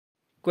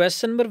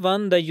Question number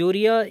 1. The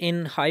urea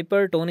in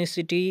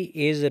hypertonicity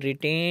is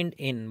retained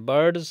in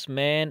birds,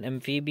 man,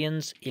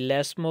 amphibians,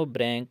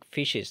 elasmobranch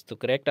fishes. तो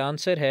correct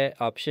answer है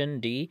option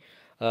D.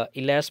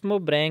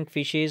 elasmobranch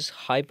fishes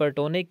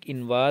hypertonic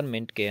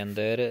environment के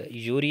अंदर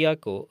urea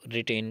को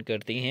retain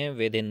करती हैं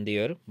with in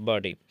their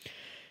body.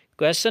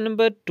 Question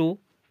number 2.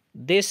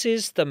 This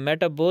is the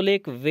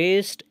metabolic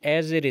waste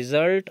as a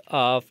result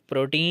of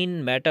protein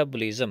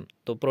metabolism.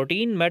 तो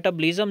protein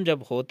metabolism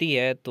जब होती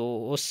है तो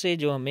उससे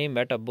जो हमें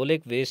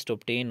मेटाबॉलिक वेस्ट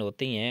ऑब्टेन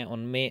होती हैं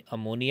उनमें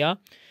अमोनिया,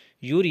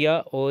 यूरिया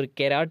और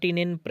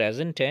केराटिनिन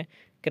प्रेजेंट है।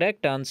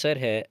 करेक्ट आंसर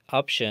है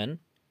option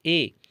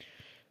A.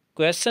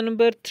 Question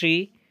number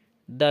 3.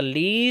 The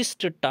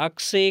least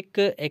toxic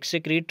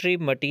excretory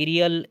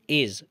material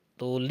is.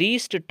 तो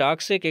लीस्ट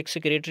टॉक्सिक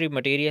एक्सक्रीटरी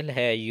मटेरियल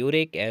है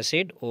यूरिक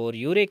एसिड, और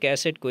यूरिक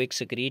एसिड को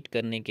एक्सक्रीट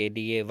करने के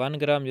लिए 1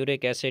 ग्राम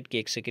यूरिक एसिड की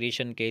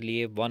एक्सक्रीशन के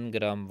लिए 1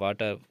 gram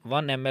water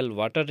 1 ml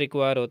water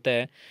require होता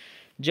है।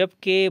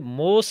 जबकि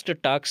मोस्ट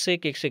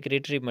टॉक्सिक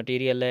एक्सक्रीटरी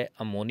मटेरियल है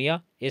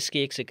अमोनिया,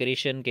 इसकी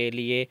एक्सक्रीशन के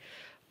लिए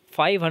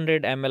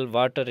 500 ml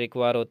वाटर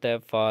रिक्वायर होता है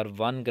for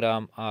 1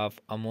 gram of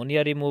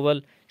ammonia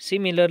removal.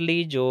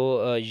 Similarly जो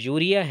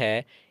यूरिया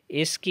है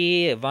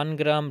इसकी 1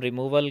 ग्राम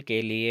रिमूवल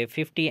के लिए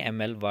 50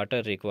 ml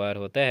वाटर रिक्वायर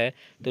होता है।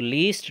 तो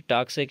लीस्ट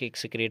टॉक्सिक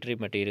एक्सक्रीटरी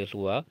मटेरियल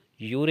हुआ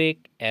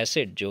यूरिक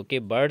एसिड, जो कि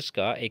बर्ड्स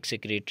का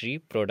एक्सक्रीटरी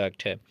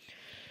प्रोडक्ट है।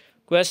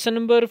 Question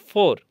number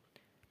 4.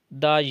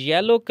 The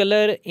yellow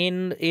colour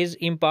in is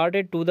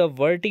imparted to the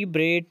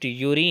vertebrate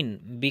urine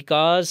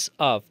because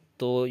of.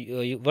 तो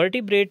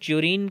वर्टिब्रेट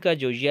यूरिन का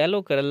जो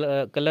येलो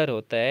कलर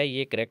होता है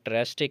ये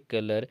करेक्टरिस्टिक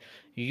कलर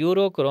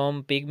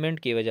यूरोक्रोम पिगमेंट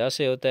की वजह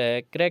से होता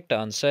है। करेक्ट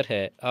आंसर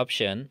है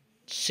option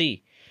C.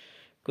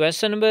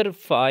 Question number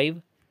 5.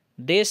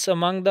 This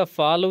among the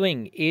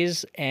following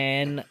is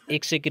an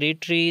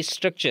excretory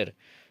structure.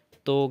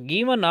 तो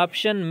गिवन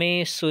ऑप्शन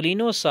में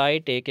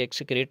सोलिनोसाइट एक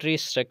एक्सक्रीटरी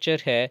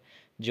स्ट्रक्चर है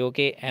जो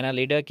कि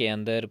एनालिडा के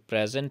अंदर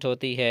प्रेजेंट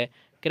होती है।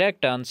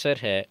 करेक्ट आंसर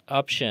है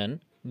option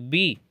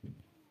B.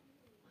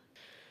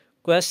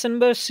 Question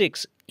number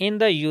 6. In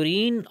the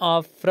urine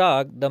of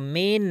frog, the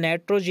main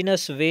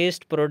nitrogenous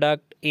waste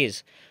product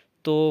is.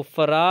 तो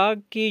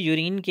फ्राग की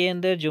यूरिन के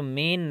अंदर जो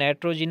मेन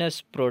नाइट्रोजिनस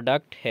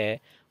प्रोडक्ट है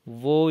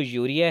वो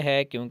यूरिया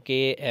है, क्योंकि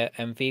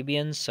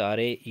एम्फीबियंस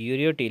सारे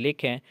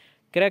यूरियोटिलिक हैं।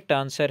 करेक्ट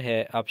आंसर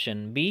है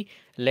ऑप्शन बी।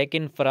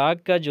 लेकिन फ्राग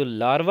का जो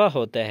लार्वा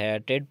होता है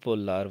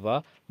टेडपोल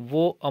लार्वा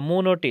वो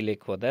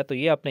अमोनोटिलिक होता है। तो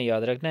ये आपने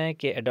याद रखना है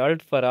कि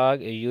एडल्ट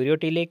फ्राग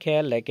यूरियोटिलिक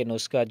है लेकिन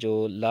उसका जो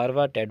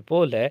लार्वा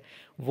टेडपोल है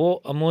वो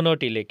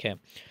अमोनोटिलिक है।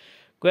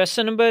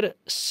 Question number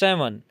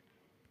 7.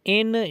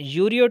 इन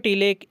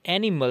यूरियोटिलिक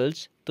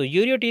एनिमल्स। तो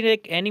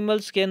यूरियोटिलिक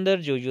एनिमल्स के अंदर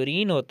जो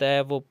यूरिन होता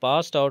है वो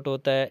पास्ड आउट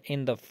होता है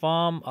in the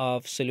form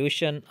of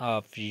solution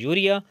of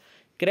urea.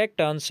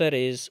 Correct answer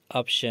is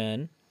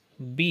option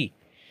B.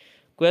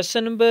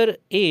 Question number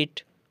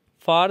 8.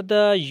 For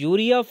the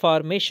urea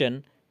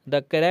formation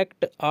the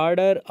correct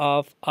order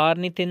of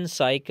ornithine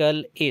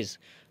cycle is.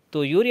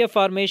 तो यूरिया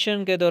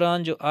फार्मेशन के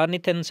दौरान जो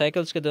ऑर्निथिन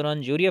साइकिल्स के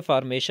दौरान urea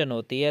formation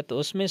होती है तो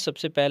उसमें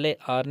सबसे पहले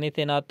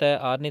ऑर्निथिन आता है,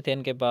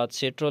 ऑर्निथिन के बाद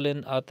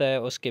सिट्रोलिन आता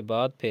है, उसके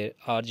बाद फिर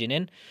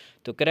आर्जिनिन।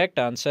 तो करेक्ट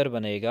आंसर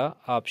बनेगा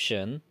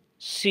option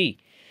C.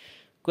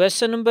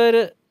 Question number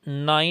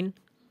 9.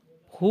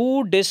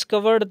 Who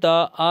discovered the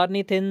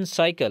ornithine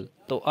cycle.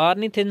 तो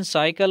ऑर्निथिन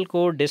साइकिल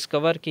को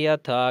डिस्कवर किया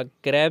था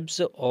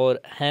क्रेब्स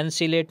और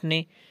हैंसिलेट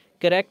ने।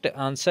 करेक्ट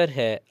आंसर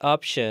है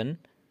option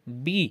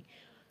B.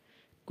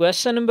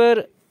 Question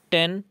number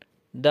 10.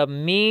 The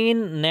main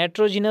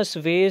nitrogenous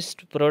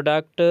waste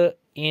product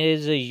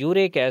is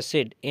uric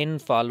acid in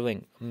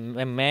following.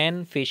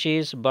 Man,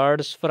 fishes,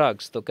 birds,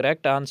 frogs. तो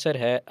correct answer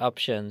है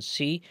option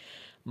C.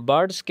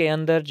 Birds के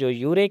अंदर जो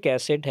यूरिक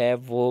एसिड है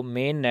वो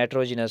मेन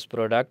नाइट्रोजनस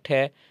प्रोडक्ट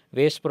है,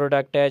 वेस्ट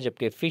प्रोडक्ट है,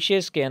 जबकि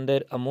फिशेस के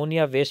अंदर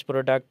अमोनिया वेस्ट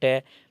प्रोडक्ट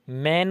है,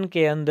 मैन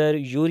के अंदर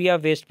यूरिया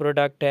वेस्ट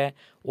प्रोडक्ट है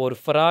और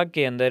फ्राग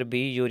के अंदर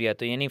भी यूरिया।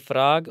 तो यानी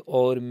फ्राग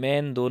और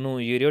मैन दोनों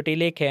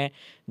यूरियोटिलिक हैं,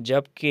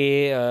 जबकि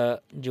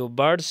जो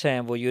बर्ड्स हैं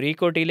वो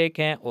यूरिकोटिलिक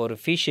हैं और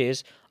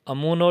फिशेस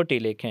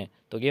अमोनोटिलिक हैं।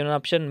 तो गिवन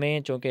ऑप्शन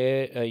में चूँकि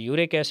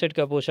यूरिक एसिड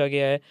का पूछा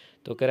गया है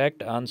तो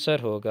करेक्ट आंसर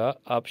होगा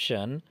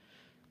ऑप्शन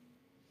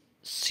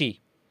सी।